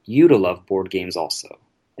want you to love board games also.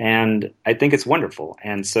 And I think it's wonderful.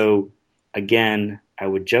 And so, again, I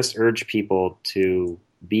would just urge people to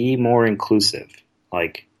be more inclusive.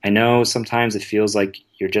 Like, I know sometimes it feels like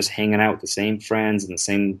you're just hanging out with the same friends and the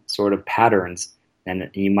same sort of patterns, and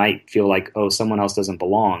you might feel like, oh, someone else doesn't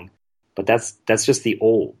belong. But that's just the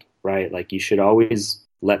old, right? Like you should always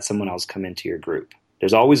let someone else come into your group.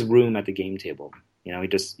 There's always room at the game table. You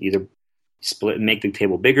just either make the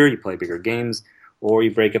table bigger, you play bigger games, or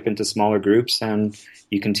you break up into smaller groups and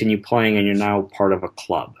you continue playing and you're now part of a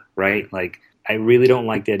club, right? Like I really don't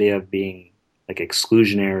like the idea of being like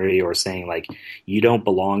exclusionary or saying like you don't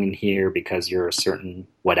belong in here because you're a certain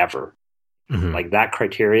whatever. Like that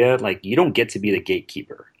criteria, like you don't get to be the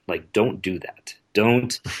gatekeeper. Like don't do that.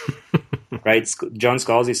 Don't, right? John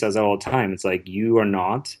Scalzi says that all the time. It's like you're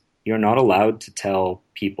not allowed to tell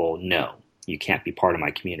people, no, you can't be part of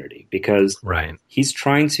my community, because he's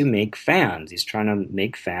trying to make fans. He's trying to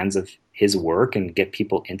make fans of his work and get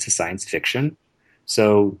people into science fiction.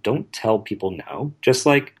 So don't tell people no. Just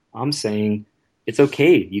like I'm saying, it's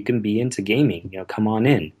okay. You can be into gaming. Come on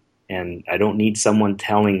in. And I don't need someone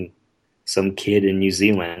telling some kid in New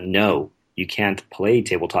Zealand, no, you can't play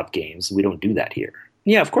tabletop games. We don't do that here.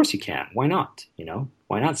 Yeah, of course you can. Why not?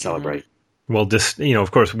 Why not celebrate? Well,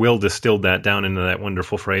 of course, Will distilled that down into that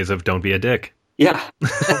wonderful phrase of "Don't be a dick." Yeah,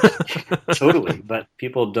 totally. But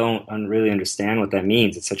people don't really understand what that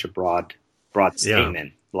means. It's such a broad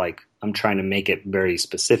statement. Yeah. Like I'm trying to make it very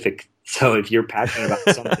specific. So if you're passionate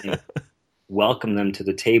about something, welcome them to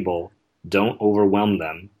the table. Don't overwhelm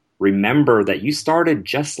them. Remember that you started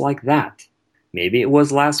just like that. Maybe it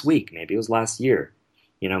was last week. Maybe it was last year.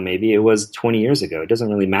 Maybe it was 20 years ago. It doesn't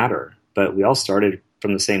really matter. But we all started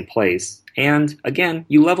from the same place. And again,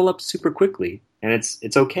 you level up super quickly, and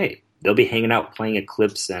it's okay. They'll be hanging out playing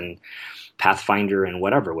Eclipse and Pathfinder and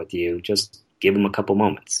whatever with you. Just give them a couple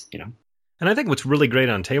moments, And I think what's really great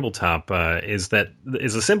on Tabletop is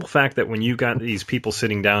the simple fact that when you got these people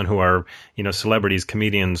sitting down who are, celebrities,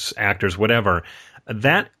 comedians, actors, whatever,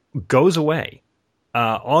 that goes away.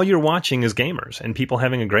 All you're watching is gamers and people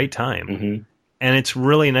having a great time. and it's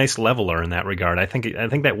really a nice leveler in that regard. I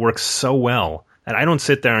think that works so well. And I don't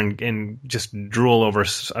sit there and just drool over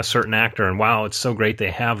a certain actor and, wow, it's so great they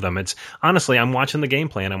have them. It's honestly, I'm watching the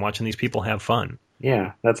gameplay and I'm watching these people have fun.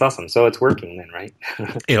 Yeah, that's awesome. So it's working then, right?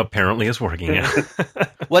 It apparently is working, yeah.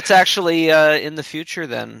 What's actually in the future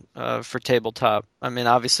then for Tabletop? I mean,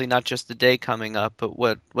 obviously not just the day coming up, but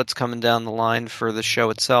what's coming down the line for the show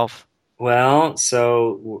itself? Well,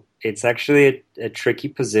 so it's actually a tricky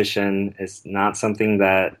position. It's not something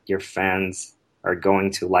that your fans are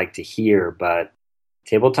going to like to hear, but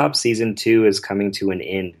Tabletop Season 2 is coming to an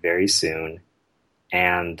end very soon,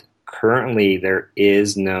 and currently there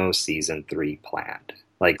is no Season 3 planned.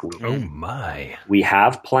 We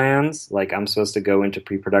have plans. Like, I'm supposed to go into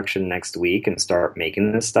pre-production next week and start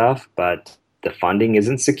making this stuff, but the funding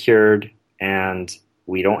isn't secured, and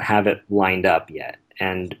we don't have it lined up yet.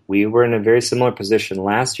 And we were in a very similar position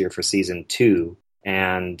last year for Season 2,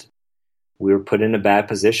 and we were put in a bad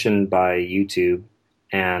position by YouTube,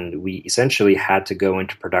 and we essentially had to go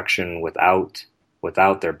into production without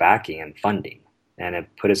their backing and funding, and it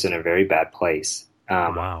put us in a very bad place.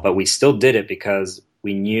 Wow. But we still did it because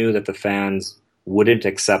we knew that the fans wouldn't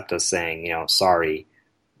accept us saying, sorry,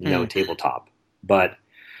 no Tabletop. But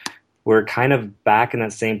we're kind of back in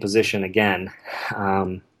that same position again.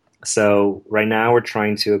 So right now we're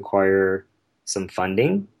trying to acquire some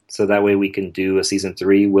funding, so that way we can do a Season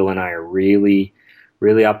 3. Will and I are really,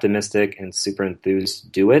 really optimistic and super enthused to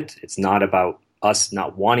do it. It's not about us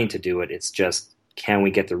not wanting to do it. It's just, can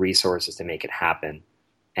we get the resources to make it happen?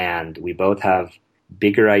 And we both have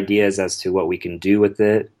bigger ideas as to what we can do with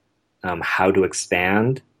it, how to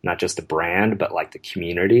expand, not just the brand, but like the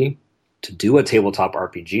community, to do a tabletop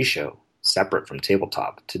RPG show separate from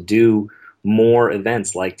Tabletop, to do more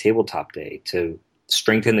events like Tabletop Day, to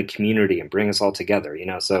strengthen the community and bring us all together,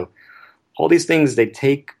 so all these things, they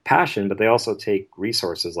take passion, but they also take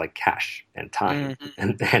resources like cash and time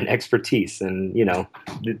and expertise and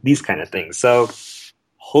these kind of things. So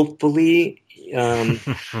hopefully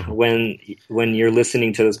when you're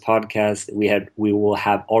listening to this podcast, we will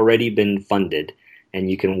have already been funded and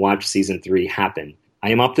you can watch Season 3 happen.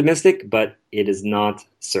 I am optimistic, but it is not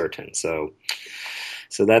certain. So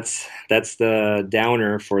that's the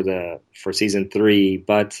downer for Season 3.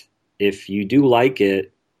 But if you do like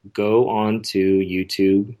it, go on to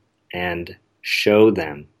YouTube and show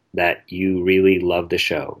them that you really love the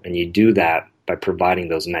show. And you do that by providing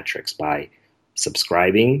those metrics, by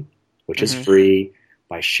subscribing, which is free,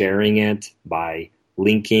 by sharing it, by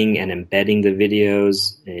linking and embedding the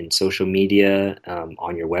videos in social media,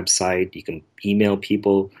 on your website. You can email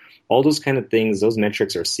people. All those kind of things, those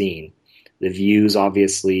metrics are seen. The views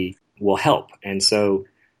obviously will help. And so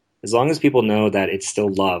as long as people know that it's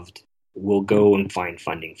still loved, we'll go and find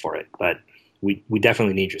funding for it. But we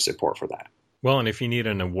definitely need your support for that. Well, and if you need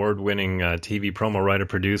an award-winning TV promo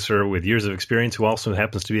writer-producer with years of experience who also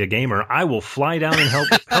happens to be a gamer, I will fly down and help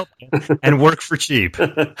and work for cheap.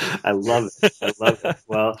 I love it.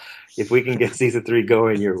 Well, if we can get Season 3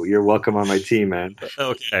 going, you're welcome on my team, man.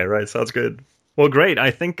 Okay, right. Sounds good. Well, great.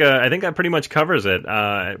 I think that pretty much covers it.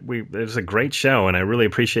 It was a great show, and I really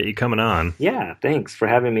appreciate you coming on. Yeah, thanks for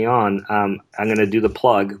having me on. I'm going to do the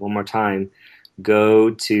plug one more time.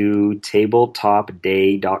 Go to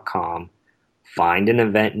tabletopday.com. Find an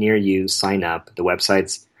event near you. Sign up. The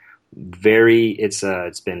website's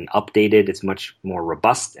it's been updated. It's much more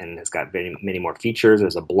robust, and it's got very many more features.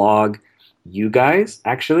 There's a blog. You guys,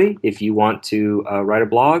 actually, if you want to write a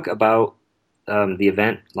blog about the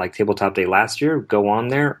event like Tabletop Day last year, go on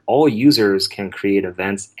there. All users can create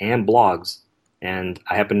events and blogs, and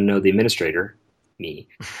I happen to know the administrator, me.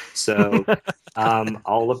 So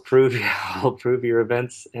I'll approve your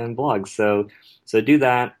events and blogs. So do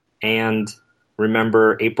that, and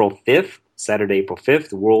remember Saturday, April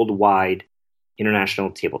 5th, Worldwide International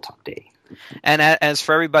Tabletop Day. And as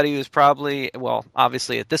for everybody who's probably, well,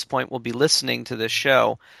 obviously at this point will be listening to this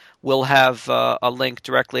show, we'll have a link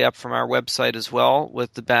directly up from our website as well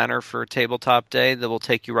with the banner for Tabletop Day that will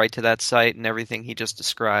take you right to that site and everything he just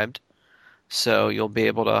described. So you'll be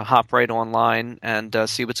able to hop right online and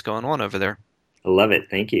see what's going on over there. I love it.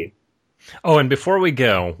 Thank you. Oh, and before we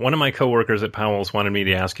go, one of my coworkers at Powell's wanted me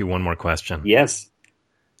to ask you one more question. Yes.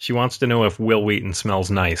 She wants to know if Will Wheaton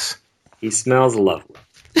smells nice. He smells lovely.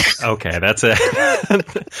 Okay, that's it.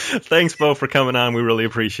 Thanks, Bo, for coming on. We really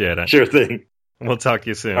appreciate it. Sure thing. We'll talk to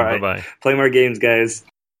you soon. All right. Bye-bye. Play more games, guys.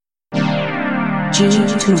 That's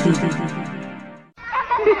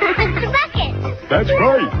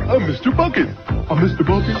right. I'm Mr. Bucket. I'm Mr.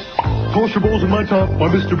 Bucket. Toss your balls in my top.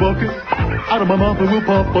 I'm Mr. Bucket. Out of my mouth I will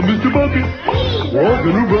pop. I'm Mr. Bucket. We're all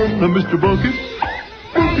gonna run. I'm Mr. Bucket.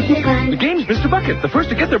 The game's Mr. Bucket. The first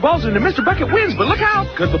to get their balls into Mr. Bucket wins, but look out,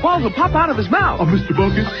 because the balls will pop out of his mouth. I'm Mr.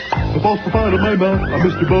 Bucket. The balls pop out of my mouth. I'm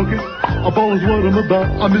Mr. Bucket. A ball is what I'm about.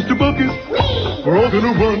 I'm Mr. Bucket. We're all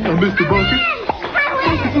gonna run. I'm Mr. Bucket.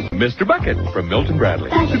 Mr. Bucket from Milton Bradley.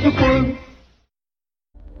 Bucket for fun.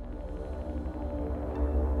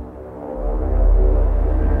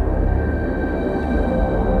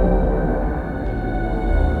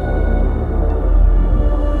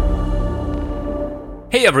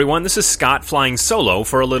 Hey everyone, this is Scott flying solo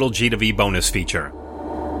for a little G2V bonus feature.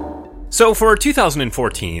 So for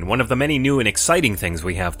 2014, one of the many new and exciting things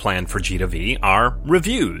we have planned for G2V are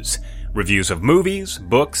reviews. Reviews of movies,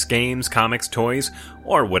 books, games, comics, toys,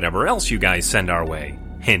 or whatever else you guys send our way.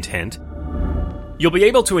 Hint, hint. You'll be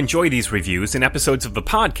able to enjoy these reviews in episodes of the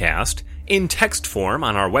podcast, in text form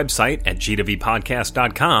on our website at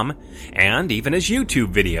g2vpodcast.com, and even as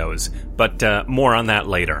YouTube videos, but more on that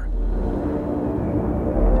later.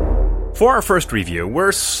 For our first review,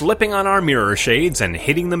 we're slipping on our mirror shades and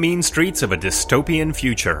hitting the mean streets of a dystopian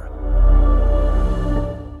future.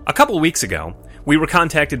 A couple weeks ago, we were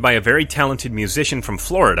contacted by a very talented musician from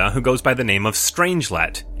Florida who goes by the name of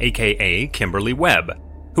Strangelet, aka Kimberly Webb,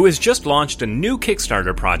 who has just launched a new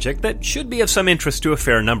Kickstarter project that should be of some interest to a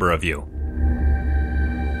fair number of you.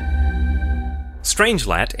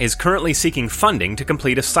 Strangelet is currently seeking funding to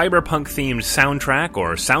complete a cyberpunk-themed soundtrack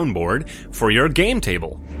or soundboard for your game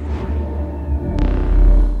table.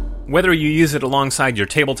 Whether you use it alongside your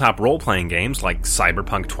tabletop role-playing games like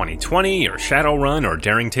Cyberpunk 2020 or Shadowrun or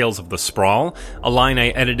Daring Tales of the Sprawl, a line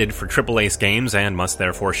I edited for Triple Ace Games and must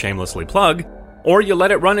therefore shamelessly plug, or you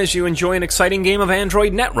let it run as you enjoy an exciting game of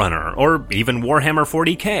Android Netrunner or even Warhammer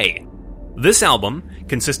 40k. This album,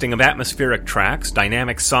 consisting of atmospheric tracks,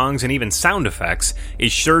 dynamic songs, and even sound effects,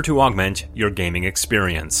 is sure to augment your gaming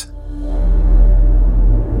experience.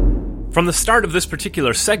 From the start of this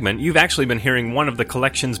particular segment, you've actually been hearing one of the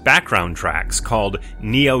collection's background tracks, called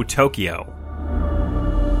Neo Tokyo.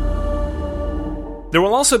 There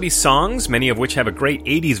will also be songs, many of which have a great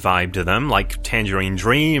 80s vibe to them, like Tangerine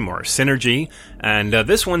Dream or Synergy, and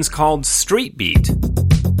this one's called Street Beat.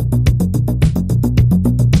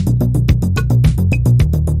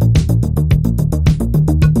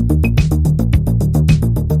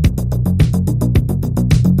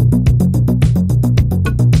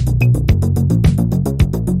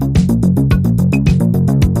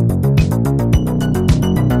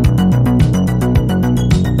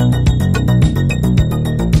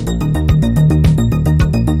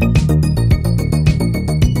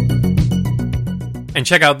 And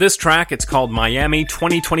check out this track, it's called Miami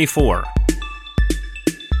 2024.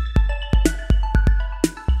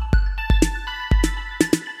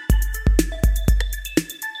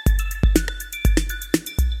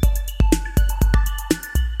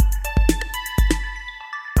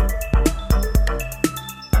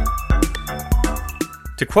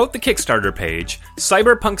 To quote the Kickstarter page,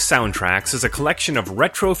 Cyberpunk Soundtracks is a collection of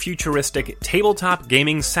retro-futuristic tabletop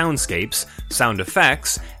gaming soundscapes, sound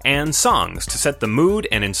effects, and songs to set the mood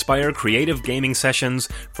and inspire creative gaming sessions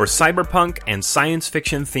for cyberpunk and science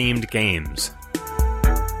fiction-themed games.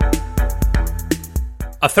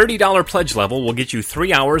 A $30 pledge level will get you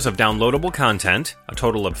 3 hours of downloadable content, a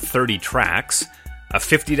total of 30 tracks. A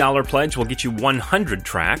 $50 pledge will get you 100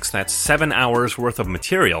 tracks, that's 7 hours worth of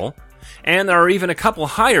material. And there are even a couple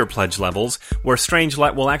higher pledge levels where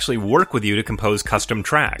Strangelet will actually work with you to compose custom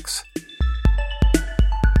tracks.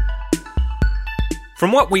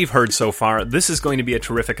 From what we've heard so far, this is going to be a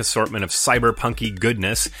terrific assortment of cyberpunky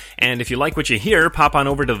goodness, and if you like what you hear, pop on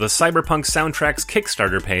over to the Cyberpunk Soundtracks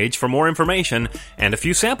Kickstarter page for more information and a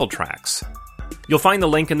few sample tracks. You'll find the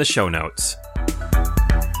link in the show notes.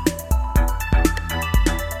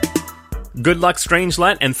 Good luck,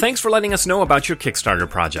 Strangelet, and thanks for letting us know about your Kickstarter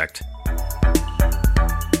project.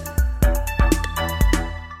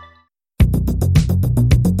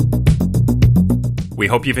 We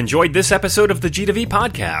hope you've enjoyed this episode of the G2V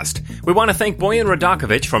podcast. We want to thank Boyan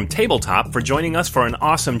Radakovich from Tabletop for joining us for an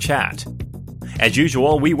awesome chat. As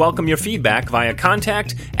usual, we welcome your feedback via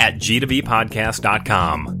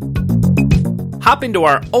contact@g2vpodcast.com. Hop into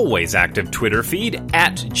our always active Twitter feed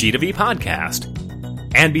 @G2VPodcast.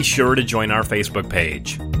 And be sure to join our Facebook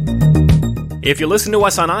page. If you listen to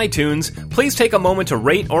us on iTunes, please take a moment to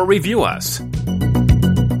rate or review us.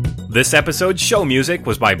 This episode's show music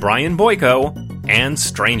was by Brian Boyko and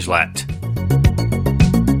Strangelet.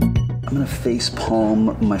 I'm going to face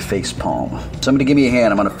palm my face palm. Somebody give me a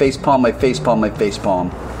hand. I'm going to face palm my face palm my face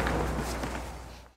palm.